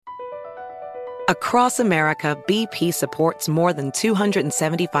Across America, BP supports more than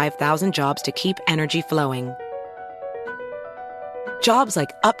 275,000 jobs to keep energy flowing. Jobs like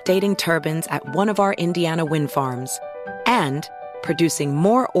updating turbines at one of our Indiana wind farms and producing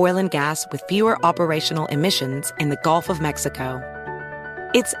more oil and gas with fewer operational emissions in the Gulf of Mexico.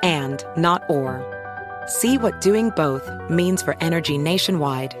 It's and, not or. See what doing both means for energy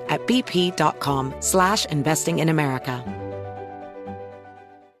nationwide at bp.com/investing in America.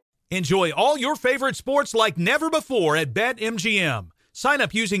 Enjoy all your favorite sports like never before at BetMGM. Sign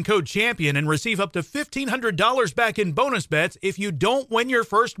up using code CHAMPION and receive up to $1,500 back in bonus bets if you don't win your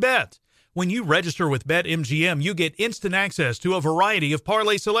first bet. When you register with BetMGM, you get instant access to a variety of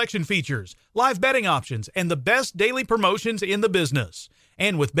parlay selection features, live betting options, and the best daily promotions in the business.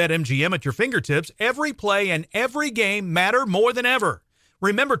 And with BetMGM at your fingertips, every play and every game matter more than ever.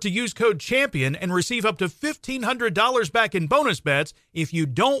 Remember to use code CHAMPION and receive up to $1,500 back in bonus bets if you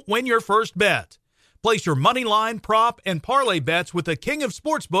don't win your first bet. Place your money line, prop, and parlay bets with the king of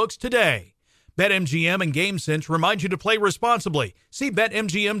sportsbooks today. BetMGM and GameSense remind you to play responsibly. See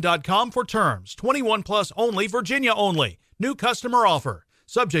BetMGM.com for terms. 21 plus only, Virginia only. New customer offer.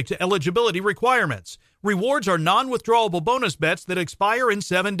 Subject to eligibility requirements. Rewards are non-withdrawable bonus bets that expire in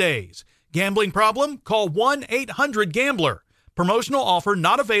 7 days. Gambling problem? Call 1-800-GAMBLER. Promotional offer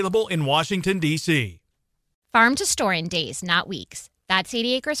not available in Washington, D.C. Farm to store in days, not weeks. That's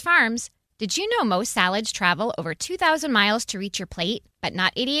 80 Acres Farms. Did you know most salads travel over 2,000 miles to reach your plate? But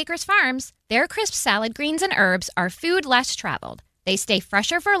not 80 Acres Farms. Their crisp salad greens and herbs are food less traveled. They stay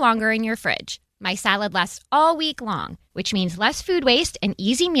fresher for longer in your fridge. My salad lasts all week long, which means less food waste and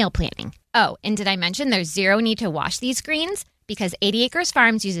easy meal planning. Oh, and did I mention there's zero need to wash these greens? Because 80 Acres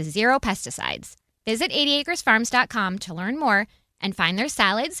Farms uses zero pesticides. Visit 80acresfarms.com to learn more and find their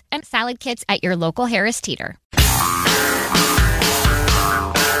salads and salad kits at your local Harris Teeter.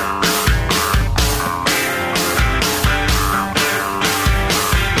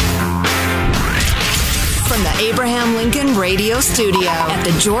 From the Abraham Lincoln Radio Studio at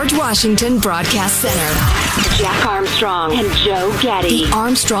the George Washington Broadcast Center, Jack Armstrong and Joe Getty. The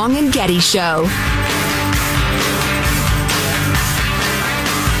Armstrong and Getty Show.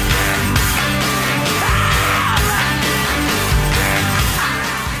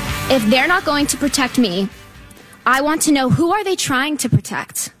 If they're not going to protect me, I want to know, who are they trying to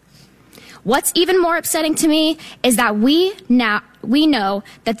protect? What's even more upsetting to me is that we know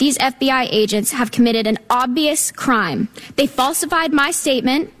that these FBI agents have committed an obvious crime. They falsified my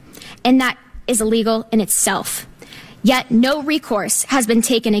statement, and that is illegal in itself. Yet no recourse has been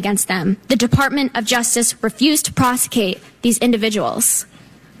taken against them. The Department of Justice refused to prosecute these individuals.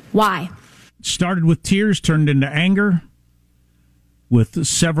 Why? Started with tears, turned into anger, with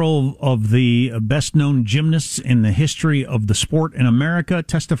several of the best-known gymnasts in the history of the sport in America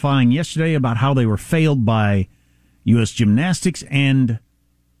testifying yesterday about how they were failed by U.S. Gymnastics, and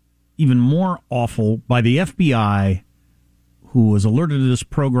even more awful, by the FBI, who was alerted to this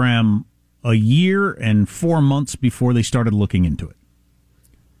program a year and 4 months before they started looking into it.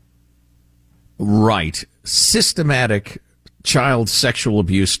 Right. Systematic child sexual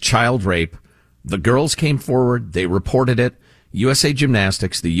abuse, child rape. The girls came forward. They reported it. USA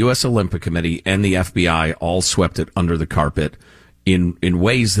Gymnastics, the U.S. Olympic Committee, and the FBI all swept it under the carpet in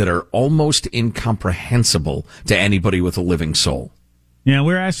ways that are almost incomprehensible to anybody with a living soul. Yeah,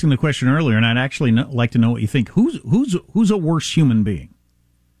 we were asking the question earlier, and I'd actually like to know what you think. Who's a worse human being?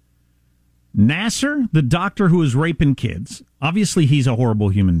 Nasser, the doctor who was raping kids. Obviously, he's a horrible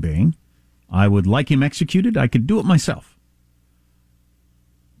human being. I would like him executed. I could do it myself.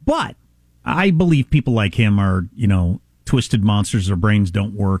 But I believe people like him are, twisted monsters. Their brains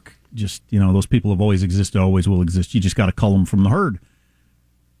don't work. Just, those people have always existed, always will exist. You just got to cull them from the herd.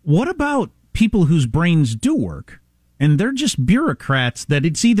 What about people whose brains do work, and they're just bureaucrats that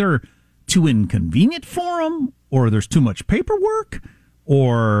it's either too inconvenient for them, or there's too much paperwork,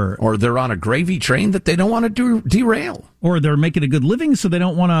 or they're on a gravy train that they don't want to derail, or they're making a good living so they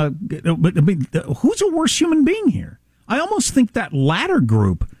don't want to. But I mean, who's a worse human being here? I almost think that latter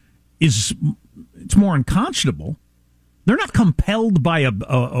group it's more unconscionable. They're not compelled by a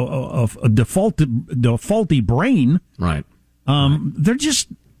defaulty brain. Right. They're just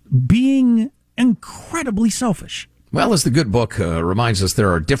being incredibly selfish. Well, as the good book reminds us,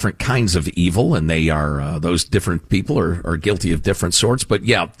 there are different kinds of evil, and they are those different people are guilty of different sorts. But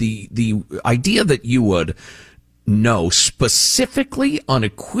yeah, the idea that you would know specifically,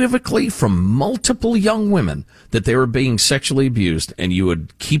 unequivocally from multiple young women that they were being sexually abused, and you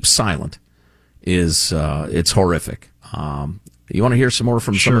would keep silent is it's horrific. You want to hear some more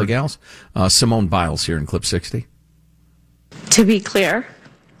from some of the gals? Simone Biles here in clip 60. To be clear,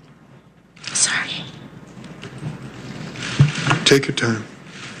 sorry. Take your time.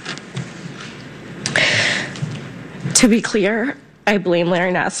 To be clear, I blame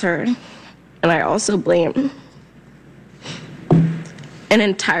Larry Nassar, and I also blame an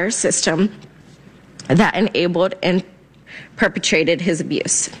entire system that enabled and perpetrated his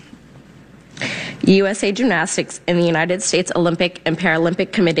abuse. USA Gymnastics and the United States Olympic and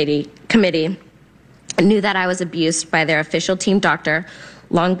Paralympic Committee knew that I was abused by their official team doctor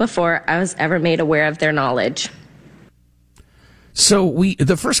long before I was ever made aware of their knowledge. So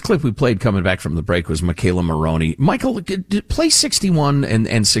the first clip we played coming back from the break was McKayla Maroney. Michael, play 61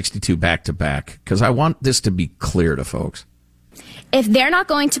 and 62 back to back, because I want this to be clear to folks. If they're not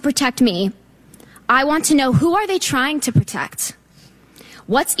going to protect me, I want to know, who are they trying to protect?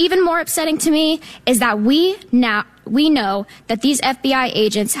 What's even more upsetting to me is that we know that these FBI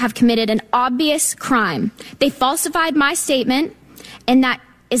agents have committed an obvious crime. They falsified my statement, and that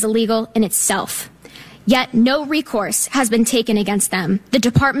is illegal in itself. Yet no recourse has been taken against them. The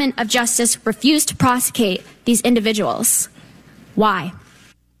Department of Justice refused to prosecute these individuals. Why?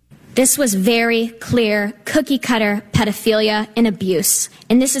 This was very clear, cookie-cutter pedophilia and abuse.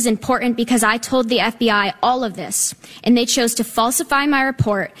 And this is important because I told the FBI all of this, and they chose to falsify my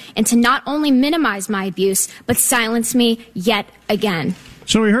report and to not only minimize my abuse, but silence me yet again.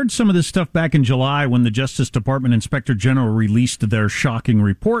 So we heard some of this stuff back in July when the Justice Department Inspector General released their shocking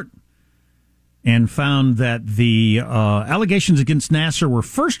report and found that the allegations against Nassar were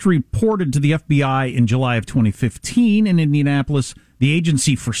first reported to the FBI in July of 2015 in Indianapolis. The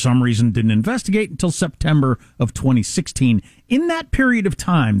agency, for some reason, didn't investigate until September of 2016. In that period of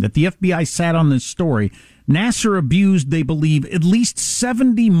time that the FBI sat on this story, Nassar abused, they believe, at least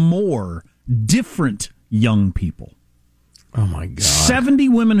 70 more different young people. Oh, my God. 70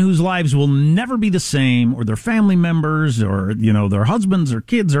 women whose lives will never be the same, or their family members, or, their husbands or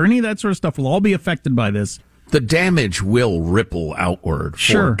kids, or any of that sort of stuff will all be affected by this. The damage will ripple outward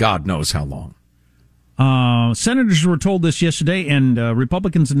for God knows how long. Senators were told this yesterday, and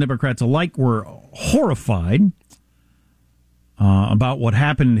Republicans and Democrats alike were horrified about what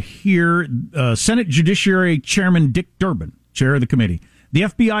happened here. Senate Judiciary Chairman Dick Durbin, chair of the committee. The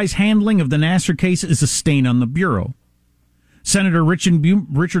FBI's handling of the Nassar case is a stain on the Bureau. Senator Richard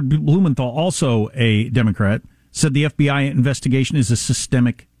Blumenthal, also a Democrat, said the FBI investigation is a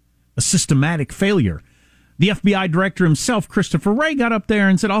systematic failure. The FBI director himself, Christopher Wray, got up there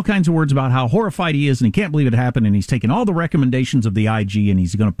and said all kinds of words about how horrified he is and he can't believe it happened, and he's taken all the recommendations of the IG and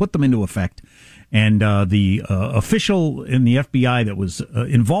he's going to put them into effect. And the official in the FBI that was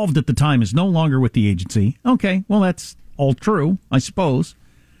involved at the time is no longer with the agency. Okay, well, that's all true, I suppose.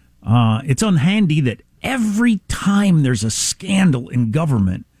 It's unhandy that every time there's a scandal in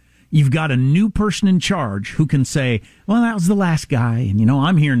government, you've got a new person in charge who can say, well, that was the last guy, and,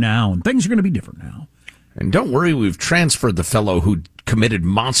 I'm here now, and things are going to be different now. And don't worry, we've transferred the fellow who committed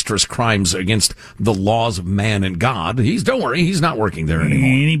monstrous crimes against the laws of man and God. Don't worry, he's not working there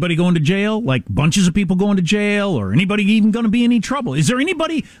anymore. Anybody going to jail? Like bunches of people going to jail? Or anybody even going to be in any trouble? Is there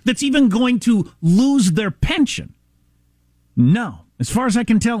anybody that's even going to lose their pension? No. As far as I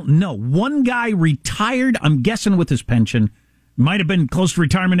can tell, no. One guy retired, I'm guessing, with his pension. Might have been close to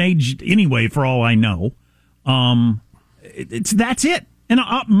retirement age anyway, for all I know. That's it. And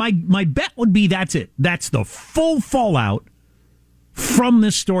my bet would be that's it. That's the full fallout from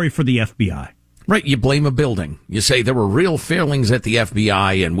this story for the FBI. Right, you blame a building. You say there were real failings at the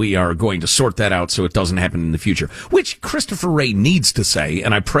FBI, and we are going to sort that out so it doesn't happen in the future, which Christopher Wray needs to say,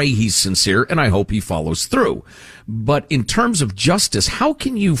 and I pray he's sincere, and I hope he follows through. But in terms of justice, how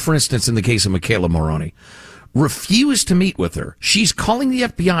can you, for instance, in the case of McKayla Maroney, refuse to meet with her? She's calling the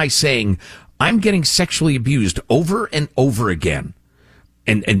FBI saying, I'm getting sexually abused over and over again.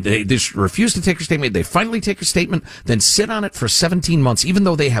 And they just refuse to take her statement. They finally take her statement, then sit on it for 17 months, even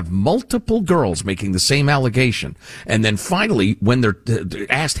though they have multiple girls making the same allegation. And then finally, when they're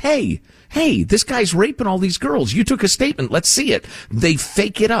asked, hey, this guy's raping all these girls. You took a statement. Let's see it. They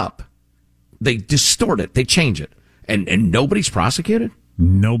fake it up. They distort it. They change it. And nobody's prosecuted?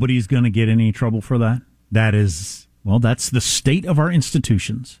 Nobody's going to get any trouble for that. That's the state of our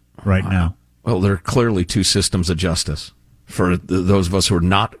institutions right now. Well, there are clearly two systems of justice for those of us who are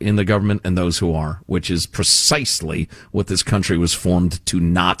not in the government and those who are, which is precisely what this country was formed to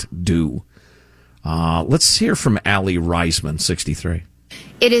not do. Let's hear from Allie Reisman, 63.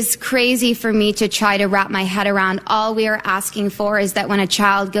 It is crazy for me to try to wrap my head around. All we are asking for is that when a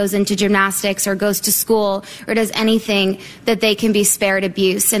child goes into gymnastics or goes to school or does anything, that they can be spared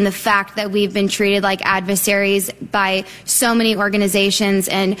abuse. And the fact that we've been treated like adversaries by so many organizations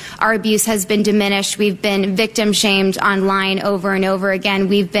and our abuse has been diminished. We've been victim shamed online over and over again.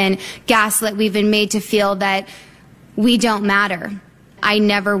 We've been gaslit. We've been made to feel that we don't matter. I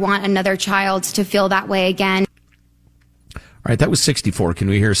never want another child to feel that way again. All right, that was 64. Can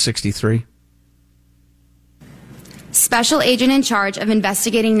we hear 63? Special agent in charge of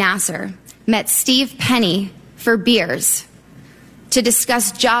investigating Nassar met Steve Penny for beers to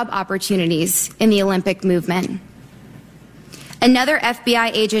discuss job opportunities in the Olympic movement. Another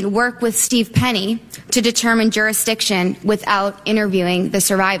FBI agent worked with Steve Penny to determine jurisdiction without interviewing the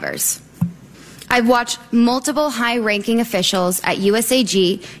survivors. I've watched multiple high-ranking officials at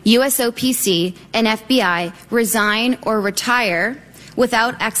USAG, USOPC, and FBI resign or retire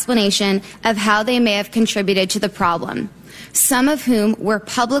without explanation of how they may have contributed to the problem, some of whom were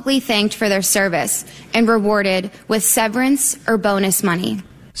publicly thanked for their service and rewarded with severance or bonus money.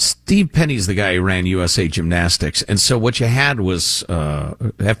 Steve Penny's the guy who ran USA Gymnastics, and so what you had was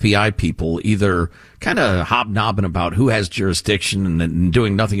FBI people either kind of hobnobbing about who has jurisdiction and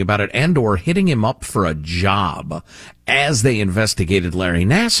doing nothing about it, and or hitting him up for a job as they investigated Larry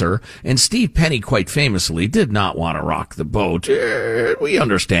Nassar. And Steve Penny, quite famously, did not want to rock the boat. We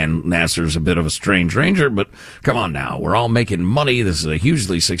understand Nassar's a bit of a strange ranger, but come on now, we're all making money. This is a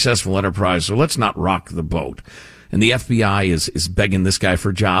hugely successful enterprise, so let's not rock the boat. And the FBI is begging this guy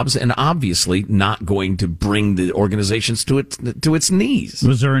for jobs and obviously not going to bring the organizations to its knees.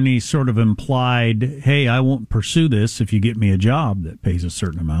 Was there any sort of implied, hey, I won't pursue this if you get me a job that pays a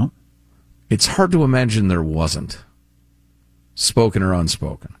certain amount? It's hard to imagine there wasn't. Spoken or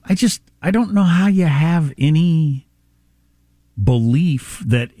unspoken. I don't know how you have any belief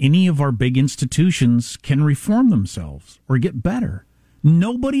that any of our big institutions can reform themselves or get better.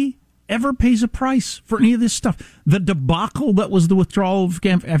 Nobody ever pays a price for any of this stuff. The debacle that was the withdrawal of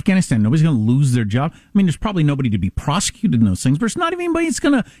Afghanistan, nobody's going to lose their job. I mean, there's probably nobody to be prosecuted in those things, but it's not even anybody that's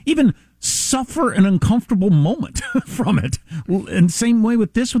going to even suffer an uncomfortable moment from it. And same way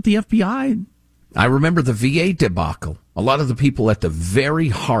with this, with the FBI. I remember the VA debacle. A lot of the people at the very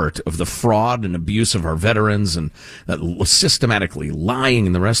heart of the fraud and abuse of our veterans and systematically lying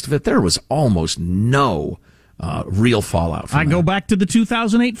and the rest of it, there was almost no real fallout from that. Go back to the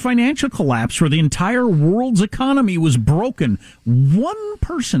 2008 financial collapse where the entire world's economy was broken. One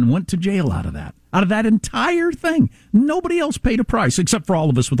person went to jail out of that entire thing. Nobody else paid a price except for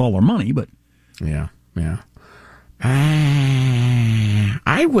all of us with all our money. But yeah.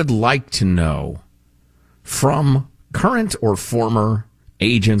 I would like to know from current or former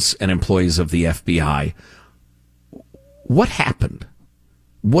agents and employees of the FBI, what happened?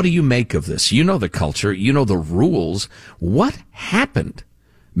 What do you make of this? You know the culture. You know the rules. What happened?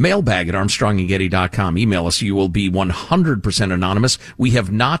 Mailbag at ArmstrongandGetty.com. Email us. You will be 100% anonymous. We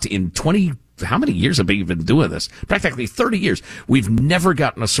have not in 20, how many years have we been doing this? Practically 30 years. We've never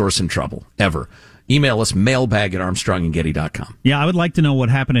gotten a source in trouble, ever. Email us, mailbag at ArmstrongandGetty.com. Yeah, I would like to know what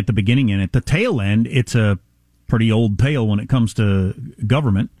happened at the beginning and at the tail end. It's a pretty old tale when it comes to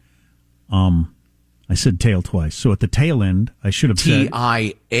government. I said tail twice. So at the tail end, I should have said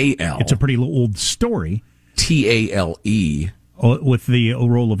T-I-A-L. It's a pretty old story. T-A-L-E. With the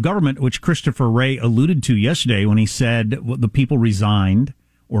role of government, which Christopher Wray alluded to yesterday when he said the people resigned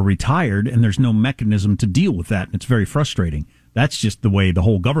or retired, and there's no mechanism to deal with that. And it's very frustrating. That's just the way the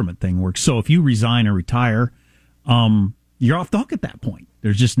whole government thing works. So if you resign or retire, you're off the hook at that point.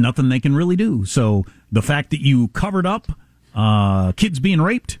 There's just nothing they can really do. So the fact that you covered up kids being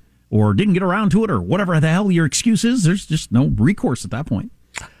raped, or didn't get around to it, or whatever the hell your excuse is, there's just no recourse at that point.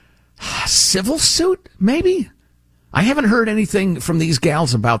 Civil suit, maybe? I haven't heard anything from these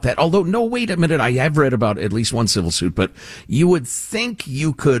gals about that. Although, no, wait a minute, I have read about at least one civil suit, but you would think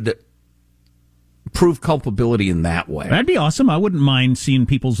you could prove culpability in that way. That'd be awesome. I wouldn't mind seeing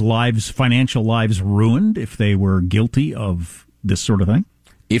people's lives, financial lives, ruined if they were guilty of this sort of thing.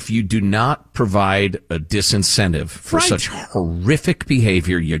 If you do not provide a disincentive for such horrific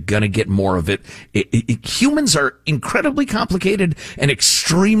behavior, you're going to get more of it. Humans are incredibly complicated and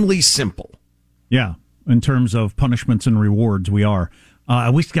extremely simple. Yeah, in terms of punishments and rewards, we are. I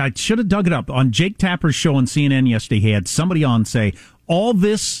wish I should have dug it up. On Jake Tapper's show on CNN yesterday, he had somebody on say, all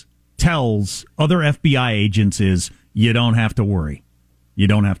this tells other FBI agents is you don't have to worry. You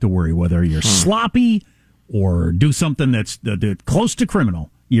don't have to worry whether you're sloppy or do something that's close to criminal.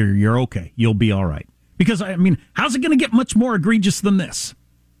 You're okay. You'll be all right. Because, I mean, how's it going to get much more egregious than this?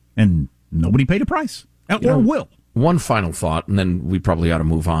 And nobody paid a price. Or will. One final thought, and then we probably ought to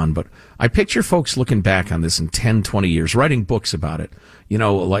move on. But I picture folks looking back on this in 10, 20 years, writing books about it. You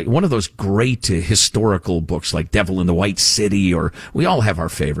know, like one of those great historical books like Devil in the White City, or we all have our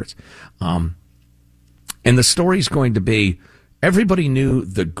favorites. And the story's going to be, Everybody knew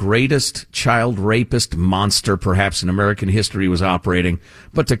the greatest child rapist monster perhaps in American history was operating,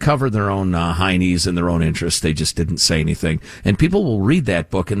 but to cover their own heinies and their own interests, they just didn't say anything. And people will read that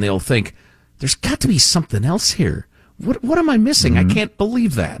book and they'll think, there's got to be something else here. What am I missing? I can't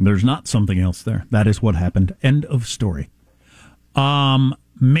believe that. There's not something else there. That is what happened. End of story.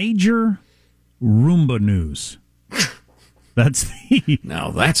 Major Roomba news.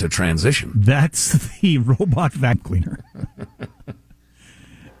 Now that's a transition. That's the robot vacuum cleaner.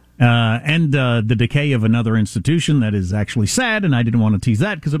 And the decay of another institution that is actually sad, and I didn't want to tease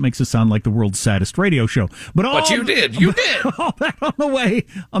that because it makes it sound like the world's saddest radio show. But you did. You did. All that on the way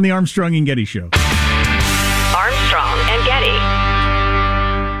on the Armstrong and Getty Show. Armstrong and Getty.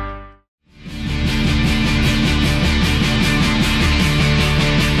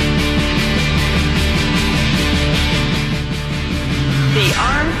 The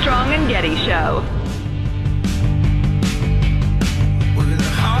Armstrong and Getty Show.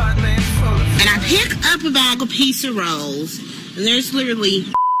 And I pick up a bag of pizza rolls, and there's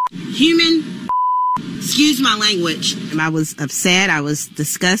literally human, excuse my language. And I was upset. I was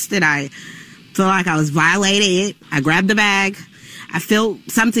disgusted. I felt like I was violating it. I grabbed the bag. I felt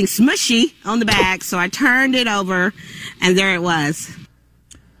something smushy on the bag, so I turned it over, and there it was.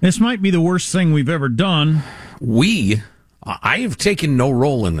 This might be the worst thing we've ever done. I have taken no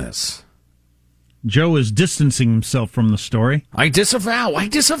role in this. Joe is distancing himself from the story. I disavow.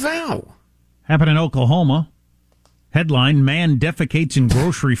 Happened in Oklahoma. Headline, man defecates in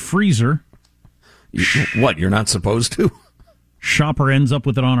grocery freezer. What, you're not supposed to? Shopper ends up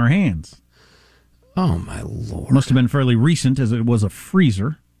with it on her hands. Oh, my Lord. Must have been fairly recent, as it was a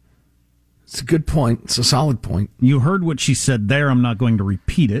freezer. It's a good point. It's a solid point. You heard what she said there. I'm not going to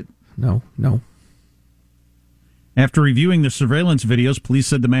repeat it. No. After reviewing the surveillance videos, police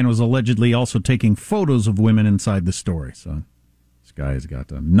said the man was allegedly also taking photos of women inside the store. So this guy has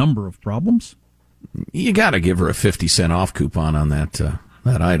got a number of problems. You got to give her a 50-cent off coupon on that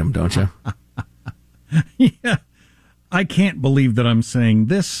item, don't you? Yeah. I can't believe that I'm saying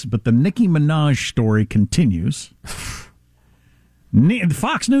this, but the Nicki Minaj story continues.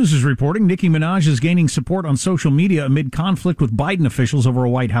 Fox News is reporting Nicki Minaj is gaining support on social media amid conflict with Biden officials over a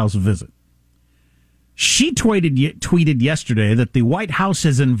White House visit. She tweeted yesterday that the White House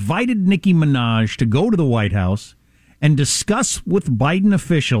has invited Nicki Minaj to go to the White House and discuss with Biden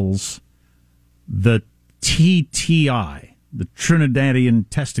officials the TTI, the Trinidadian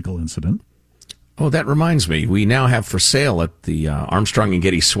testicle incident. Oh, that reminds me. We now have for sale at the Armstrong and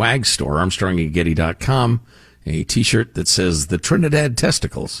Getty swag store, armstrongandgetty.com, a T-shirt that says the Trinidad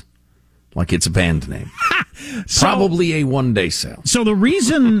Testicles, like it's a band name. Probably a one-day sale. So the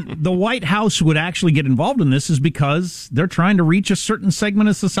reason the White House would actually get involved in this is because they're trying to reach a certain segment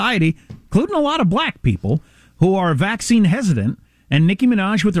of society, including a lot of black people, who are vaccine hesitant. And Nicki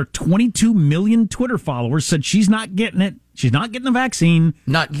Minaj, with her 22 million Twitter followers, said she's not getting it. She's not getting the vaccine.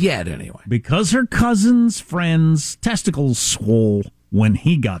 Not yet, anyway. Because her cousin's friend's testicles swole when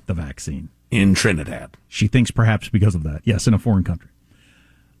he got the vaccine. In Trinidad. She thinks perhaps because of that. Yes, in a foreign country.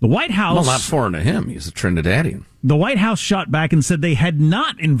 The White House... Well, not foreign to him. He's a Trinidadian. The White House shot back and said they had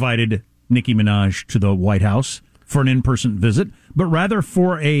not invited Nicki Minaj to the White House for an in-person visit, but rather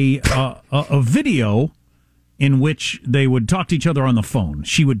for a video in which they would talk to each other on the phone.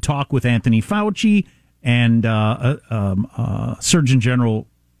 She would talk with Anthony Fauci and Surgeon General...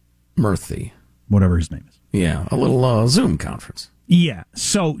 Murthy. Whatever his name is. Yeah, a little Zoom conference. Yeah,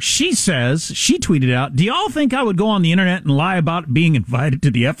 so she says, she tweeted out, do y'all think I would go on the internet and lie about being invited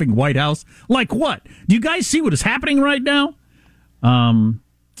to the effing White House? Like what? Do you guys see what is happening right now?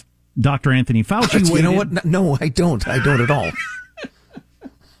 Dr. Anthony Fauci... You know what? No, I don't. I don't at all.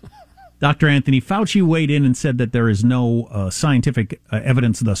 Dr. Anthony Fauci weighed in and said that there is no scientific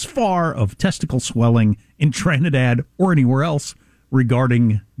evidence thus far of testicle swelling in Trinidad or anywhere else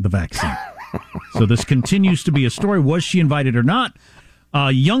regarding the vaccine. So this continues to be a story. Was she invited or not?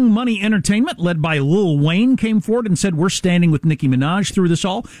 Young Money Entertainment, led by Lil Wayne, came forward and said, we're standing with Nicki Minaj through this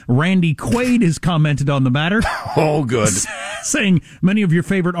all. Randy Quaid has commented on the matter. Oh, good. Saying, many of your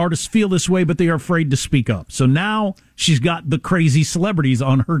favorite artists feel this way, but they are afraid to speak up. So now she's got the crazy celebrities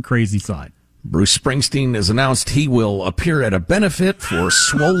on her crazy side. Bruce Springsteen has announced he will appear at a benefit for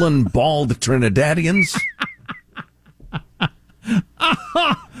swollen, bald Trinidadians.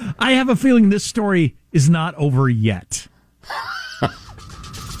 I have a feeling this story is not over yet.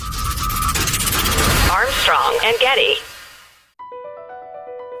 Armstrong and Getty.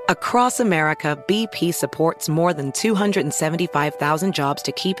 Across America, BP supports more than 275,000 jobs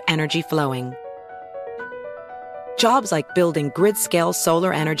to keep energy flowing. Jobs like building grid-scale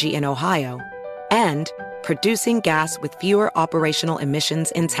solar energy in Ohio and producing gas with fewer operational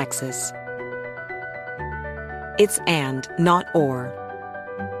emissions in Texas. It's and, not or.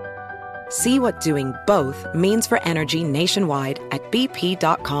 See what doing both means for energy nationwide at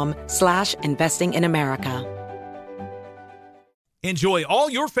bp.com/investing in America. Enjoy all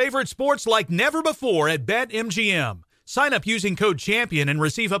your favorite sports like never before at BetMGM. Sign up using code CHAMPION and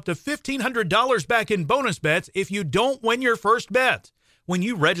receive up to $1,500 back in bonus bets if you don't win your first bet. When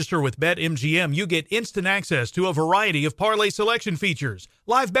you register with BetMGM, you get instant access to a variety of parlay selection features,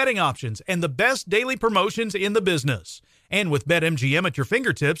 live betting options, and the best daily promotions in the business. And with BetMGM at your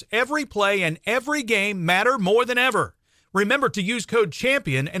fingertips, every play and every game matter more than ever. Remember to use code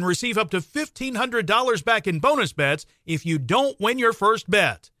CHAMPION and receive up to $1,500 back in bonus bets if you don't win your first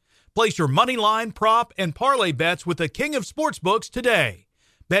bet. Place your money line, prop, and parlay bets with the king of sportsbooks today.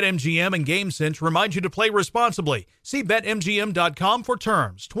 BetMGM and GameSense remind you to play responsibly. See BetMGM.com for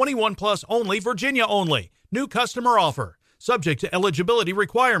terms. 21 plus only, Virginia only. New customer offer. Subject to eligibility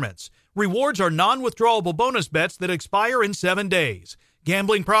requirements. Rewards are non-withdrawable bonus bets that expire in 7 days.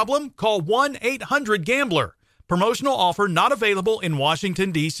 Gambling problem? Call 1-800-GAMBLER. Promotional offer not available in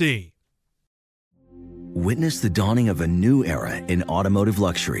Washington, D.C. Witness the dawning of a new era in automotive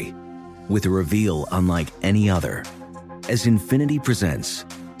luxury with a reveal unlike any other as Infiniti presents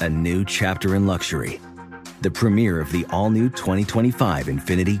a new chapter in luxury, the premiere of the all-new 2025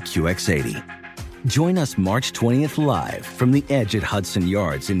 Infiniti QX80. Join us March 20th live from the Edge at Hudson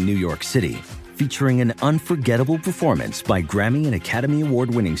Yards in New York City, featuring an unforgettable performance by Grammy and Academy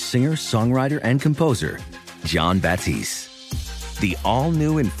Award-winning singer, songwriter, and composer Jon Batiste. The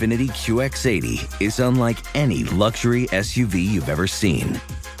all-new Infiniti QX80 is unlike any luxury SUV you've ever seen.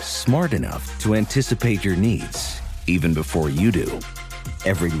 Smart enough to anticipate your needs, even before you do.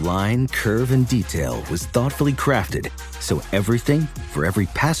 Every line, curve, and detail was thoughtfully crafted, so everything for every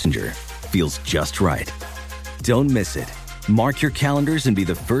passenger feels just right. Don't miss it. Mark your calendars and be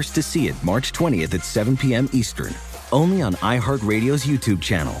the first to see it March 20th at 7 p.m. Eastern, only on iHeartRadio's YouTube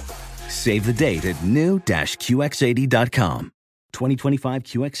channel. Save the date at new-QX80.com. 2025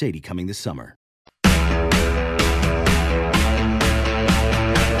 QX80 coming this summer.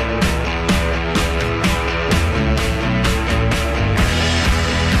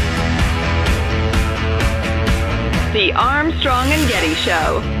 The Armstrong and Getty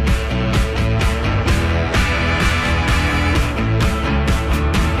Show.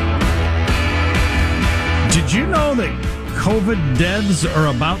 Did you know that COVID deaths are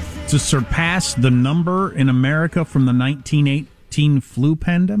about to surpass the number in America from the 1918 flu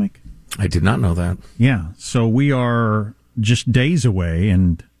pandemic? I did not know that. Yeah, so we are just days away,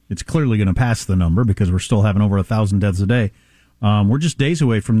 and it's clearly going to pass the number because we're still having over 1,000 deaths a day. We're just days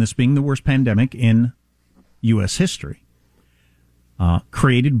away from this being the worst pandemic in U.S. history,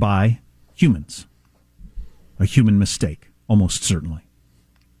 created by humans. A human mistake, almost certainly.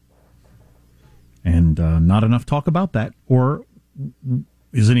 And not enough talk about that, or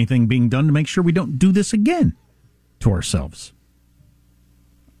is anything being done to make sure we don't do this again to ourselves?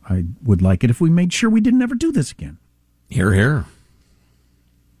 I would like it if we made sure we didn't ever do this again. Hear, hear.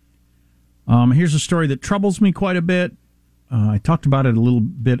 Here's a story that troubles me quite a bit. I talked about it a little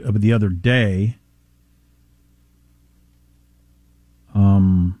bit of the other day.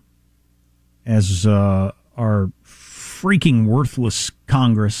 As our freaking worthless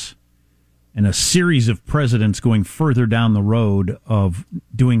Congress and a series of presidents going further down the road of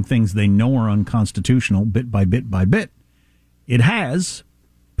doing things they know are unconstitutional, bit by bit by bit, it has,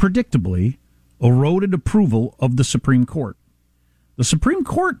 predictably, eroded approval of the Supreme Court. The Supreme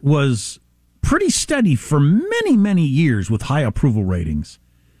Court was pretty steady for many, many years with high approval ratings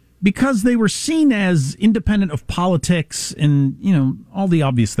because they were seen as independent of politics and, all the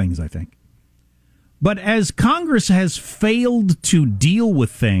obvious things, I think. But as Congress has failed to deal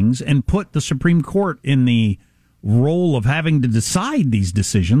with things and put the Supreme Court in the role of having to decide these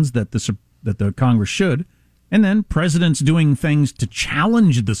decisions that the Congress should, and then presidents doing things to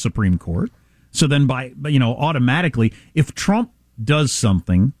challenge the Supreme Court, so then automatically, if Trump does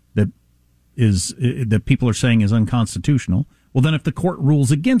something that people are saying is unconstitutional, well, then if the court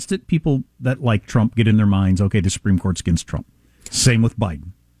rules against it, people that like Trump get in their minds, okay, the Supreme Court's against Trump. Same with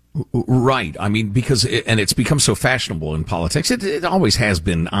Biden. Right. I mean, because it's become so fashionable in politics. It always has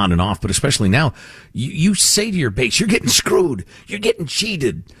been on and off, but especially now. You say to your base, you're getting screwed. You're getting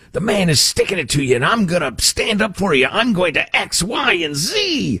cheated. The man is sticking it to you, and I'm going to stand up for you. I'm going to X, Y, and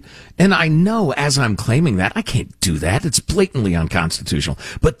Z. And I know as I'm claiming that, I can't do that. It's blatantly unconstitutional.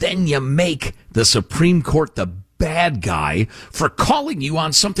 But then you make the Supreme Court the bad guy for calling you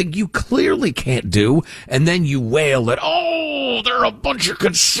on something you clearly can't do, and then you wail that, oh, there are a bunch of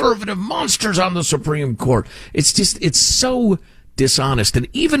conservative monsters on the Supreme Court. It's so dishonest. And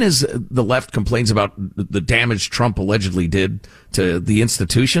even as the left complains about the damage Trump allegedly did to the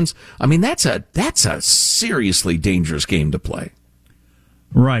institutions, I mean, that's a seriously dangerous game to play.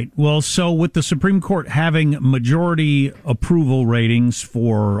 Right. Well, so with the Supreme Court having majority approval ratings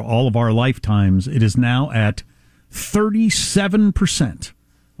for all of our lifetimes, it is now at 37%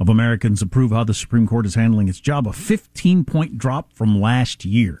 of Americans approve how the Supreme Court is handling its job, a 15-point drop from last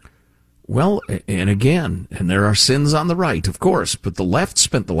year. Well, and again, and there are sins on the right, of course, but the left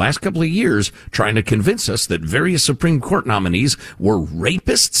spent the last couple of years trying to convince us that various Supreme Court nominees were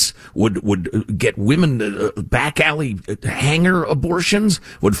rapists, would get women back alley hanger abortions,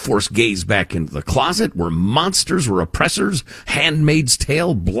 would force gays back into the closet, were monsters, were oppressors, Handmaid's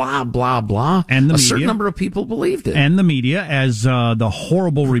Tale, blah, blah, blah. And the media, certain number of people believed it. And the media, as the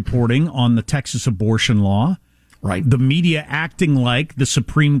horrible reporting on the Texas abortion law. Right. The media acting like the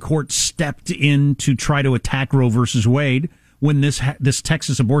Supreme Court stepped in to try to attack Roe versus Wade when this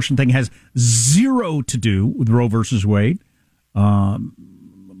Texas abortion thing has zero to do with Roe versus Wade,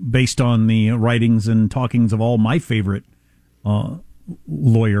 based on the writings and talkings of all my favorite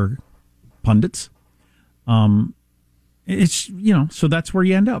lawyer pundits. It's, so that's where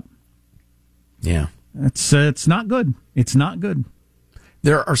you end up. Yeah. It's not good. It's not good.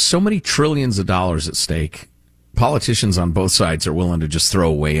 There are so many trillions of dollars at stake. Politicians on both sides are willing to just throw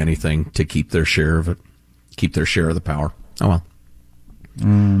away anything to keep their share of it, keep their share of the power. Oh, well.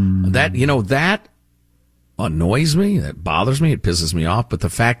 That annoys me. That bothers me. It pisses me off. But the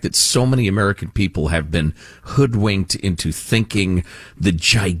fact that so many American people have been hoodwinked into thinking the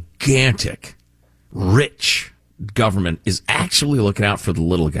gigantic, rich government is actually looking out for the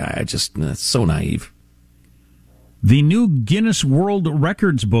little guy. That's so naive. The new Guinness World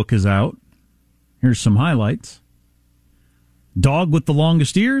Records book is out. Here's some highlights. Dog with the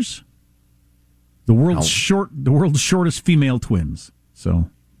longest ears. The world's shortest female twins. So,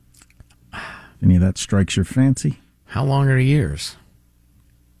 any of that strikes your fancy? How long are ears?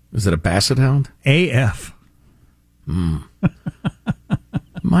 Is it a basset hound? AF.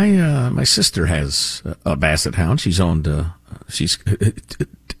 My sister has a basset hound. She's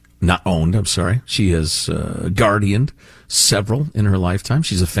not owned. I'm sorry. She has guardianed several in her lifetime.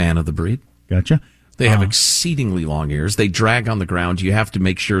 She's a fan of the breed. Gotcha. They have exceedingly long ears. They drag on the ground. You have to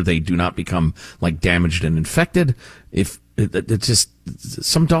make sure they do not become damaged and infected. If it's just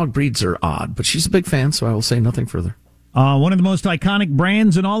some dog breeds are odd, but she's a big fan, so I will say nothing further. One of the most iconic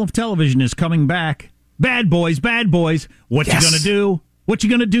brands in all of television is coming back. Bad Boys, Bad Boys. What you gonna do? What you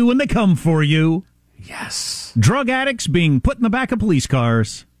gonna do when they come for you? Yes. Drug addicts being put in the back of police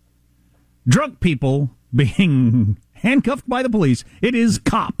cars. Drunk people being handcuffed by the police. It is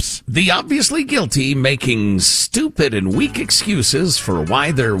Cops. The obviously guilty making stupid and weak excuses for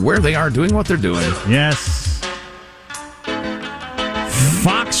why they're where they are doing what they're doing. Yes.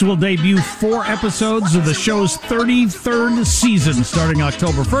 Fox will debut 4 episodes of the show's 33rd season starting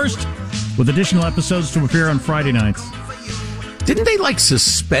October 1st, with additional episodes to appear on Friday nights. Didn't they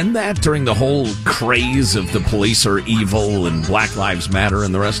suspend that during the whole craze of the police are evil and Black Lives Matter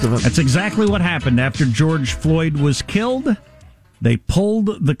and the rest of it? That's exactly what happened after George Floyd was killed. They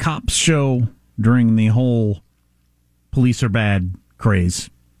pulled the Cops show during the whole police are bad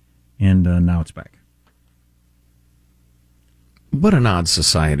craze, and now it's back. What an odd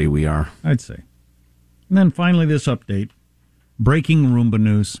society we are, I'd say. And then finally this update. Breaking Roomba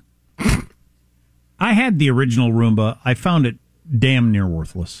news. I had the original Roomba. I found it damn near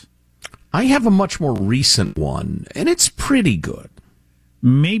worthless. I have a much more recent one, and it's pretty good.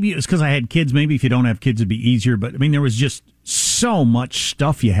 Maybe it was because I had kids. Maybe if you don't have kids, it'd be easier. But, there was just so much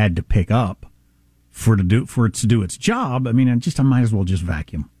stuff you had to pick up for it to do its job. I might as well just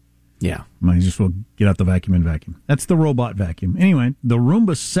vacuum. Yeah. Might as well get out the vacuum and vacuum. That's the robot vacuum. Anyway, the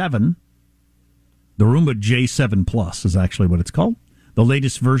Roomba 7, the Roomba J7 Plus is actually what it's called. The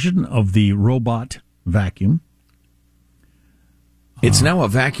latest version of the robot vacuum. It's now a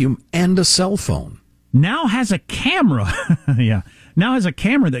vacuum and a cell phone. Now has a camera. Yeah. Now has a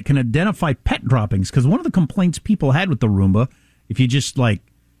camera that can identify pet droppings. Because one of the complaints people had with the Roomba, if you just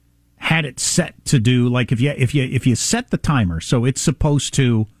had it set to do, if you set the timer, so it's supposed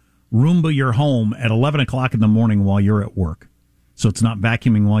to Roomba your home at 11 o'clock in the morning while you're at work, so it's not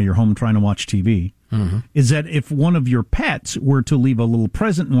vacuuming while you're home trying to watch TV, is that if one of your pets were to leave a little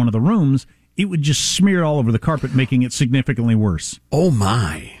present in one of the rooms, it would just smear all over the carpet, making it significantly worse. Oh,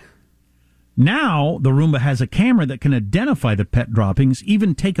 my. Now, the Roomba has a camera that can identify the pet droppings,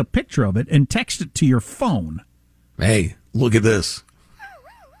 even take a picture of it, and text it to your phone. Hey, look at this.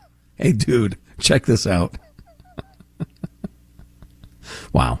 Hey, dude, check this out.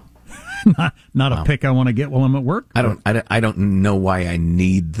 Wow. Not a pic I want to get while I'm at work. I don't know why I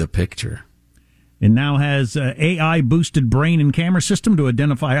need the picture. It now has AI-boosted brain and camera system to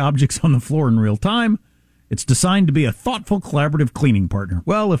identify objects on the floor in real time. It's designed to be a thoughtful, collaborative cleaning partner.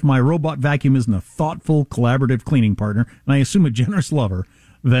 Well, if my robot vacuum isn't a thoughtful, collaborative cleaning partner, and I assume a generous lover,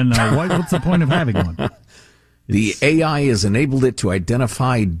 then what's the point of having one? The AI has enabled it to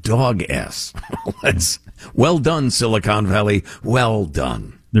identify dog S. Well done, Silicon Valley. Well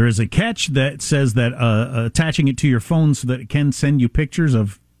done. There is a catch that says that attaching it to your phone so that it can send you pictures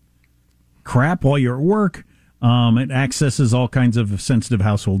of crap while you're at work. It accesses all kinds of sensitive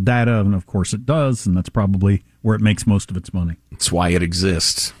household data, and of course it does, and that's probably where it makes most of its money. That's why it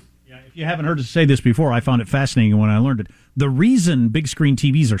exists. Yeah, if you haven't heard us say this before, I found it fascinating when I learned it. The reason big screen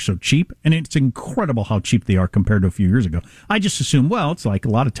TVs are so cheap, and it's incredible how cheap they are compared to a few years ago. I just assume, well, it's like a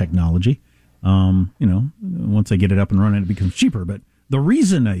lot of technology. Once they get it up and running, it becomes cheaper. But the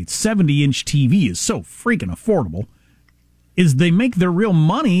reason a 70-inch TV is so freaking affordable is they make their real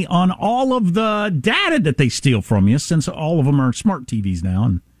money on all of the data that they steal from you, since all of them are smart TVs now,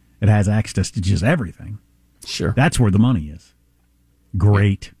 and it has access to just everything. Sure. That's where the money is.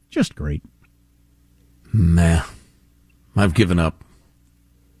 Great. Just great. Meh. I've given up.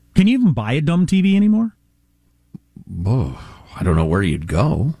 Can you even buy a dumb TV anymore? Oh, I don't know where you'd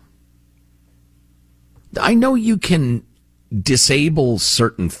go. I know you can disable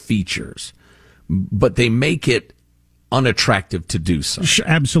certain features, but they make it unattractive to do so.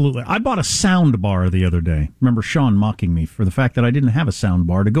 Absolutely. I bought a sound bar the other day. Remember Sean mocking me for the fact that I didn't have a sound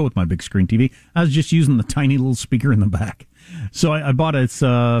bar to go with my big screen TV. I was just using the tiny little speaker in the back. So I bought its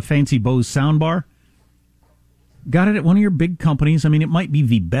fancy Bose sound bar. Got it at one of your big companies. I mean, it might be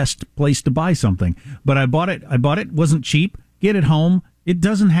the best place to buy something, but I bought it. It wasn't cheap. Get it home. It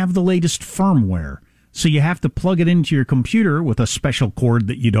doesn't have the latest firmware. So you have to plug it into your computer with a special cord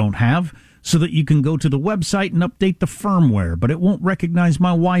that you don't have so that you can go to the website and update the firmware, but it won't recognize my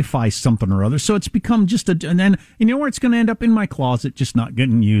Wi-Fi something or other. So it's become just and then you know where it's going to end up? In my closet, just not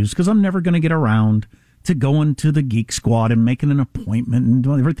getting used because I'm never going to get around to going to the Geek Squad and making an appointment and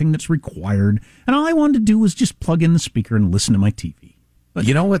doing everything that's required. And all I wanted to do was just plug in the speaker and listen to my TV. But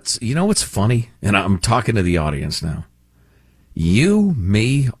you know what's funny? And I'm talking to the audience now. You,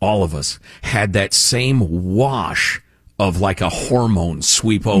 me, all of us had that same wash of like a hormone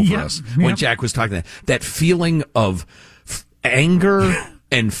sweep over us when Jack was talking. That feeling of anger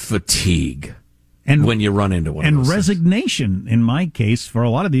and fatigue. And when you run into one of those resignation, things. In my case, for a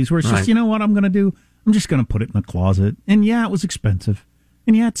lot of these, where it's just, you know what I'm going to do? I'm just going to put it in the closet. And yeah, it was expensive.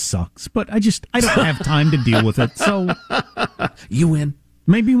 And yeah, it sucks. But I don't have time to deal with it. So you win.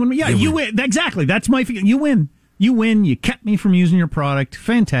 Maybe when you win. Exactly. That's my feeling. You win. You win. You kept me from using your product.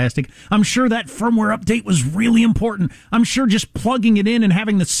 Fantastic. I'm sure that firmware update was really important. I'm sure just plugging it in and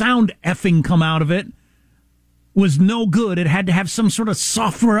having the sound effing come out of it was no good. It had to have some sort of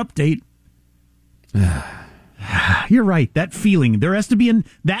software update. You're right. That feeling. There has to be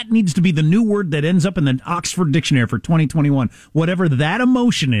that needs to be the new word that ends up in the Oxford Dictionary for 2021. Whatever that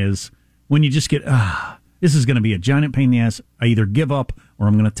emotion is when you just get, this is going to be a giant pain in the ass. I either give up or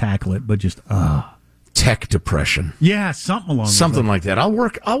I'm going to tackle it, but just, tech depression. Yeah, something like that. I'll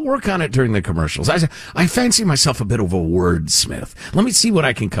work on it during the commercials. I fancy myself a bit of a wordsmith. Let me see what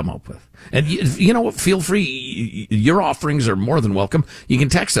I can come up with. And you know what? Feel free. Your offerings are more than welcome. You can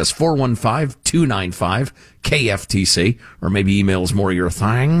text us 415-295-KFTC, or maybe email is more your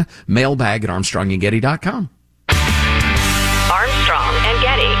thing. Mailbag at ArmstrongandGetty.com. Armstrong and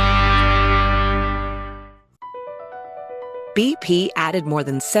Getty. BP added more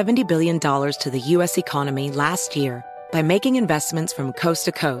than $70 billion to the U.S. economy last year by making investments from coast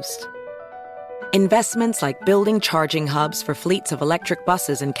to coast. Investments like building charging hubs for fleets of electric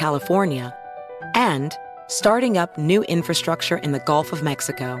buses in California and starting up new infrastructure in the Gulf of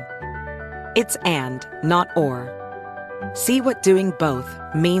Mexico. It's and, not or. See what doing both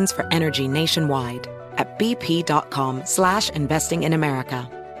means for energy nationwide at bp.com/investing in America.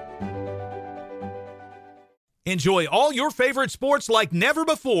 Enjoy all your favorite sports like never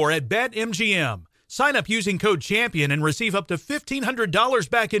before at BetMGM. Sign up using code CHAMPION and receive up to $1,500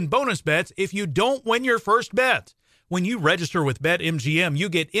 back in bonus bets if you don't win your first bet. When you register with BetMGM, you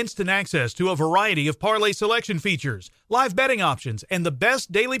get instant access to a variety of parlay selection features, live betting options, and the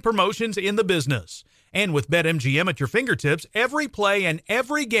best daily promotions in the business. And with BetMGM at your fingertips, every play and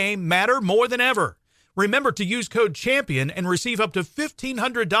every game matter more than ever. Remember to use code CHAMPION and receive up to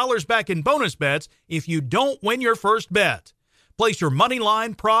 $1,500 back in bonus bets if you don't win your first bet. Place your money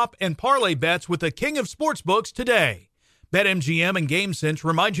line, prop, and parlay bets with the king of sportsbooks today. BetMGM and GameSense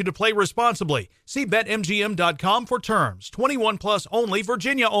remind you to play responsibly. See BetMGM.com for terms. 21 plus only,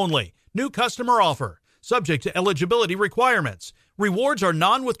 Virginia only. New customer offer. Subject to eligibility requirements. Rewards are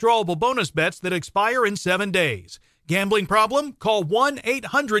non-withdrawable bonus bets that expire in 7 days. Gambling problem? Call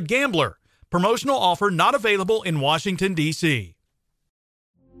 1-800-GAMBLER. Promotional offer not available in Washington, D.C.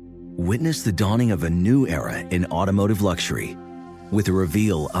 Witness the dawning of a new era in automotive luxury with a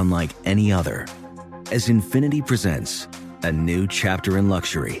reveal unlike any other as Infiniti presents a new chapter in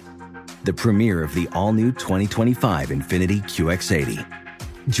luxury, the premiere of the all-new 2025 Infiniti QX80.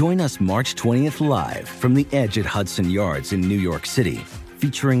 Join us March 20th live from the Edge at Hudson Yards in New York City,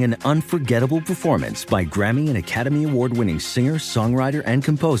 featuring an unforgettable performance by Grammy and Academy Award-winning singer, songwriter, and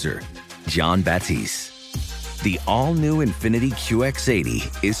composer Jon Batiste. The all-new Infiniti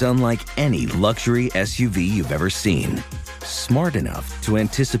QX80 is unlike any luxury SUV you've ever seen. Smart enough to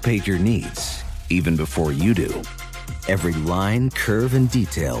anticipate your needs, even before you do. Every line, curve, and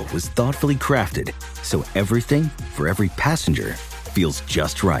detail was thoughtfully crafted, so everything for every passenger feels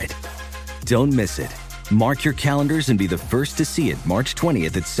just right. Don't miss it. Mark your calendars and be the first to see it March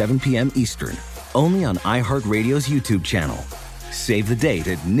 20th at 7 p.m. Eastern, only on iHeartRadio's YouTube channel. Save the date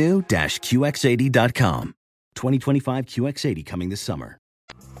at new-QX80.com. 2025 QX80 coming this summer.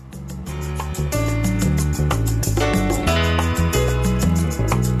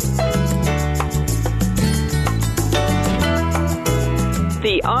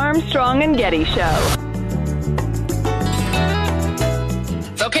 The Armstrong and Getty Show.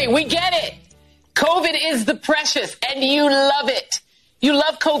 Okay, we get it. COVID is the precious, and you love it. You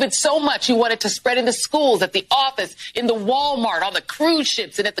love COVID so much you want it to spread into schools, at the office, in the Walmart, on the cruise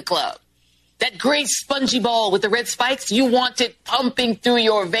ships, and at the club. That gray spongy ball with the red spikes, you want it pumping through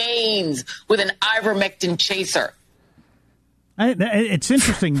your veins with an ivermectin chaser. It's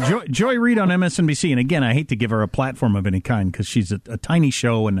interesting. Joy Reid on MSNBC, and again, I hate to give her a platform of any kind because she's a tiny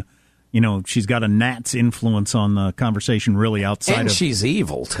show, and she's got a gnat's influence on the conversation really outside and of... she's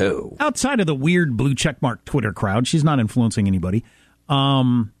evil, too. Outside of the weird blue checkmark Twitter crowd, she's not influencing anybody.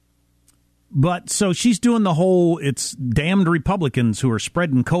 But so she's doing the whole, it's damned Republicans who are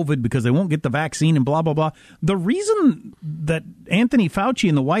spreading COVID because they won't get the vaccine and blah, blah, blah. The reason that Anthony Fauci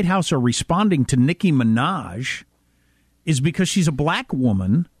and the White House are responding to Nicki Minaj is because she's a black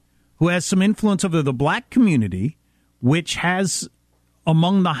woman who has some influence over the black community, which has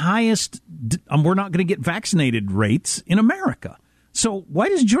among the highest, we're not going to get vaccinated rates in America. So why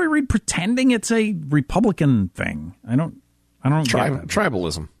does Joy Reid pretending it's a Republican thing? I don't get it.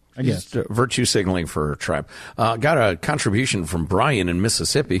 Tribalism. I guess. Virtue signaling for a tribe. Got a contribution from Brian in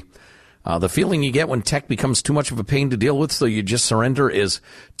Mississippi. The feeling you get when tech becomes too much of a pain to deal with, so you just surrender, is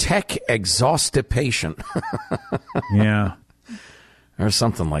tech exhaustipation. Yeah. Or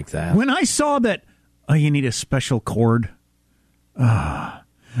something like that. When I saw that, you need a special cord.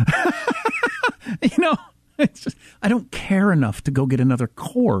 It's just, I don't care enough to go get another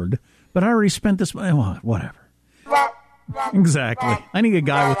cord, but I already spent this money. Well, whatever. Exactly. I need a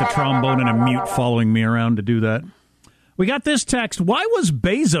guy with a trombone and a mute following me around to do that. We got this text. Why was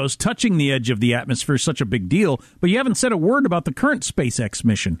Bezos touching the edge of the atmosphere such a big deal, but you haven't said a word about the current SpaceX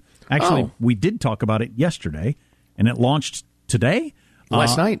mission? Actually, we did talk about it yesterday, and it launched today.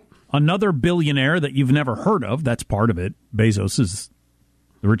 Last night. Another billionaire that you've never heard of. That's part of it. Bezos is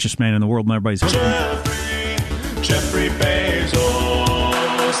the richest man in the world, and everybody's heard of him. Jeffrey Bezos.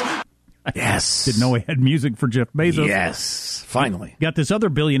 Yes. Didn't know he had music for Jeff Bezos. Yes. Finally. Got this other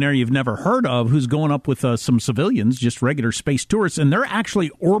billionaire you've never heard of who's going up with some civilians, just regular space tourists, and they're actually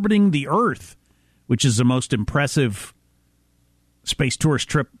orbiting the Earth, which is the most impressive space tourist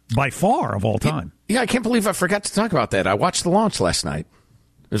trip by far of all time. Yeah, I can't believe I forgot to talk about that. I watched the launch last night.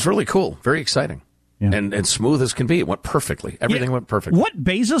 It was really cool, very exciting, and smooth as can be. It went perfectly. Everything went perfectly. What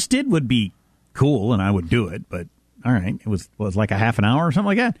Bezos did would be cool, and I would do it, but all right, it was like a half an hour or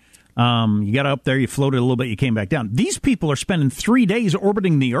something like that. You got up there, you floated a little bit, you came back down. These people are spending 3 days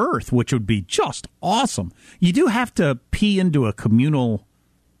orbiting the Earth, which would be just awesome. You do have to pee into a communal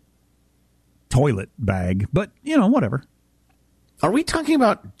toilet bag, but, whatever. Are we talking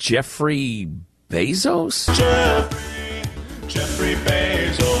about Jeffrey Bezos? Jeffrey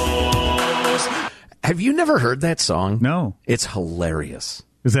Bezos. Have you never heard that song? No. It's hilarious.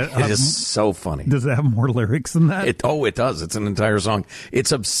 It is so funny. Does it have more lyrics than that? It does. It's an entire song.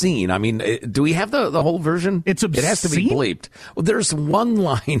 It's obscene. I mean, do we have the whole version? It's obscene? It has to be bleeped. Well, there's one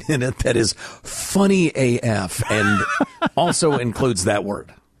line in it that is funny AF and also includes that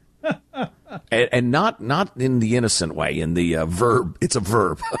word. And not in the innocent way, in the verb. It's a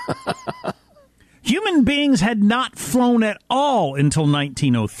verb. Human beings had not flown at all until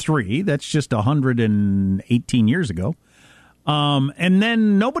 1903. That's just 118 years ago. And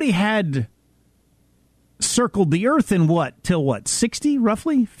then nobody had circled the Earth in till 60,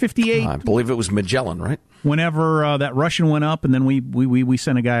 roughly? 58? I believe it was Magellan, right? Whenever that Russian went up, and then we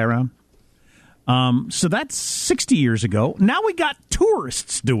sent a guy around. So that's 60 years ago. Now we got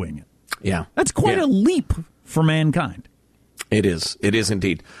tourists doing it. Yeah. That's quite a leap for mankind. It is. It is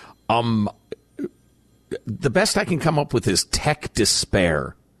indeed. The best I can come up with is tech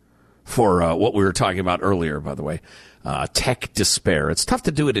despair for what we were talking about earlier, by the way. Tech despair. It's tough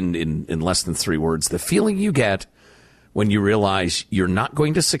to do it in less than 3 words. The feeling you get when you realize you're not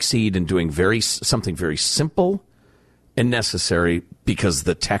going to succeed in doing something very simple and necessary because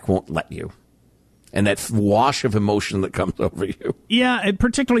the tech won't let you. And that wash of emotion that comes over you. Yeah, it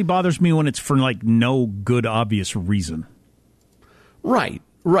particularly bothers me when it's for no good obvious reason. Right.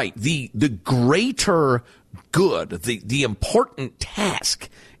 The greater good, the important task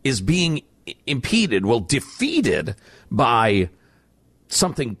is being impeded, defeated by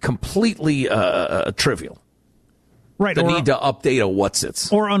something completely trivial. Right. The need to update a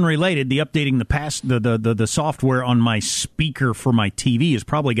what's-its. Or unrelated, the updating the software on my speaker for my TV has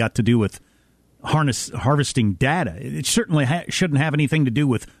probably got to do with harvesting data. It certainly shouldn't have anything to do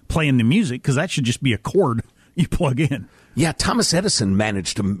with playing the music, because that should just be a cord you plug in. Yeah, Thomas Edison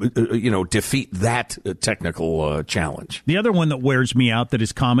managed to, defeat that technical challenge. The other one that wears me out that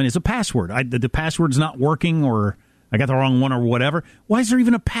is common is a password. The password's not working, or I got the wrong one, or whatever. Why is there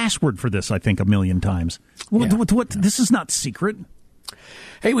even a password for this? I think 1,000,000 times. What? This is not secret.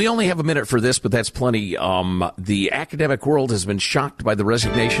 Hey, we only have a minute for this, but that's plenty. The academic world has been shocked by the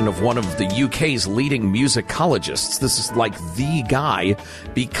resignation of one of the UK's leading musicologists. This is like the guy,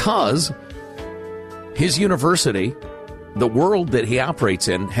 because his university, the world that he operates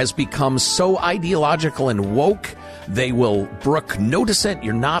in, has become so ideological and woke, they will brook no dissent.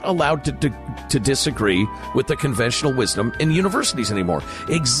 You're not allowed to disagree with the conventional wisdom in universities anymore.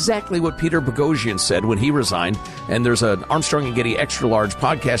 Exactly what Peter Boghossian said when he resigned. And there's an Armstrong and Getty extra large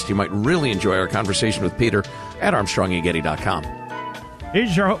podcast. You might really enjoy our conversation with Peter at ArmstrongandGetty.com.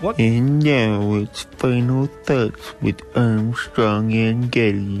 Here's your what? And now it's Final Thoughts with Armstrong and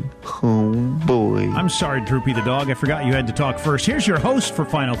Getty. Oh boy. I'm sorry, Droopy the dog. I forgot you had to talk first. Here's your host for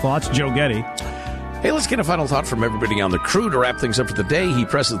Final Thoughts, Joe Getty. Hey, let's get a final thought from everybody on the crew to wrap things up for the day. He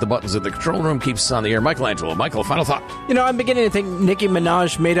presses the buttons in the control room, keeps us on the air. Michelangelo. Michael, final thought. I'm beginning to think Nicki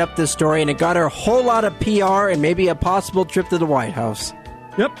Minaj made up this story, and it got her a whole lot of PR and maybe a possible trip to the White House.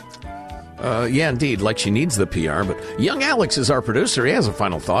 Yep. Yeah, indeed, like she needs the PR. But young Alex is our producer. He has a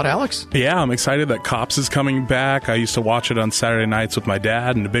final thought. Alex? Yeah, I'm excited that Cops is coming back. I used to watch it on Saturday nights with my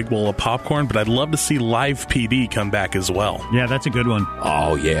dad and a big bowl of popcorn, but I'd love to see Live PD come back as well. Yeah, that's a good one.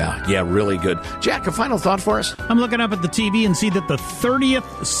 Oh, yeah. Yeah, really good. Jack, a final thought for us? I'm looking up at the TV and see that the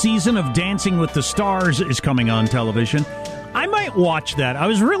 30th season of Dancing with the Stars is coming on television. I might watch that. I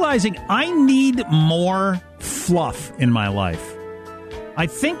was realizing I need more fluff in my life. I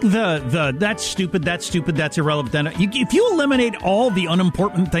think the that's stupid, that's irrelevant. If you eliminate all the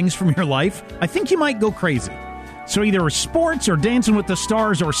unimportant things from your life, I think you might go crazy. So either sports or Dancing with the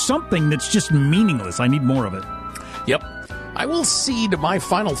Stars or something that's just meaningless. I need more of it. Yep. I will cede my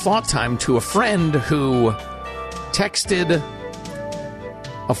final thought time to a friend who texted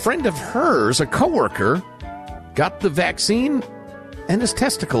a friend of hers, a coworker, got the vaccine and his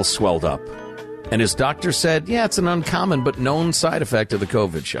testicles swelled up. And his doctor said, yeah, it's an uncommon but known side effect of the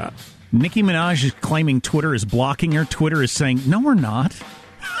COVID shot. Nicki Minaj is claiming Twitter is blocking her. Twitter is saying, no, we're not.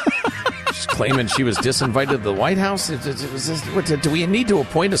 She's claiming she was disinvited to the White House. Do we need to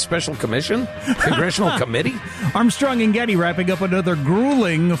appoint a special commission? Congressional committee? Armstrong and Getty wrapping up another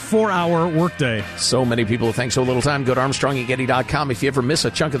grueling 4-hour workday. So many people think so little time. Go to ArmstrongandGetty.com. If you ever miss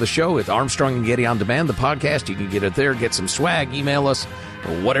a chunk of the show, it's Armstrong and Getty On Demand, the podcast. You can get it there, get some swag, email us,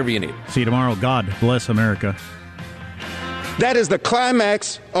 or whatever you need. See you tomorrow. God bless America. That is the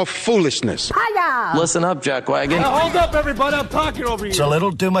climax of foolishness. Hiya! Listen up, Jackwagon. Hold up, everybody. I'm talking over you. It's a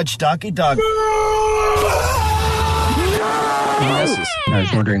little too much dog. I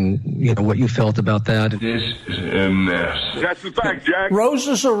was wondering, what you felt about that. This is a mess. That's the fact, Jack.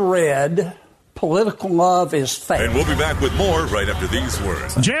 Roses are red. Political love is fake. And we'll be back with more right after these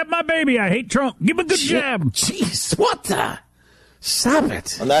words. Jab my baby. I hate Trump. Give him a good jab. Jeez, what the? Stop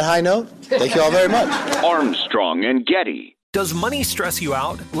it. On that high note, thank you all very much. Armstrong and Getty. Does money stress you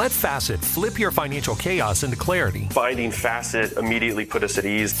out? Let Facet flip your financial chaos into clarity. Finding Facet immediately put us at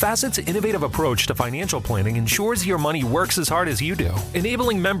ease. Facet's innovative approach to financial planning ensures your money works as hard as you do,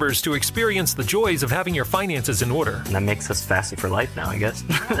 enabling members to experience the joys of having your finances in order. And that makes us Facet for life now, I guess.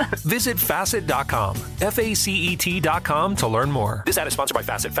 Visit Facet.com, FACET.com to learn more. This ad is sponsored by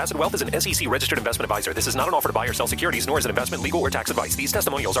Facet. Facet Wealth is an SEC registered investment advisor. This is not an offer to buy or sell securities, nor is it investment, legal, or tax advice. These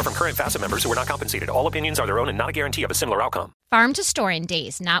testimonials are from current Facet members who are not compensated. All opinions are their own and not a guarantee of a similar outcome. Farm to store in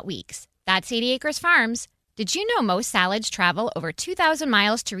days, not weeks. That's 80 Acres Farms. Did you know most salads travel over 2,000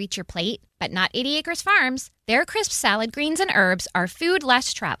 miles to reach your plate? But not 80 Acres Farms. Their crisp salad greens and herbs are food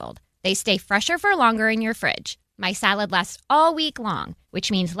less traveled. They stay fresher for longer in your fridge. My salad lasts all week long,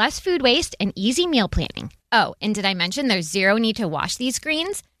 which means less food waste and easy meal planning. Oh, and did I mention there's zero need to wash these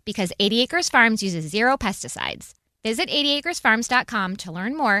greens? Because 80 Acres Farms uses zero pesticides. Visit 80acresfarms.com to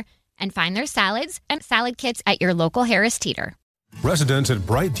learn more and find their salads and salad kits at your local Harris Teeter. Residents at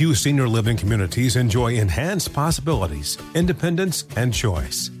Brightview Senior Living Communities enjoy enhanced possibilities, independence, and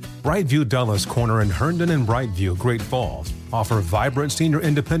choice. Brightview Dulles Corner in Herndon and Brightview, Great Falls, offer vibrant senior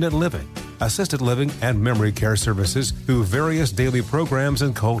independent living, assisted living, and memory care services through various daily programs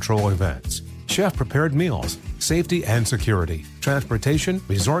and cultural events. Chef-prepared meals, safety and security, transportation,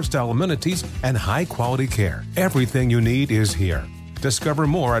 resort-style amenities, and high-quality care. Everything you need is here. Discover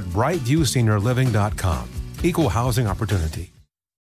more at brightviewseniorliving.com. Equal housing opportunity.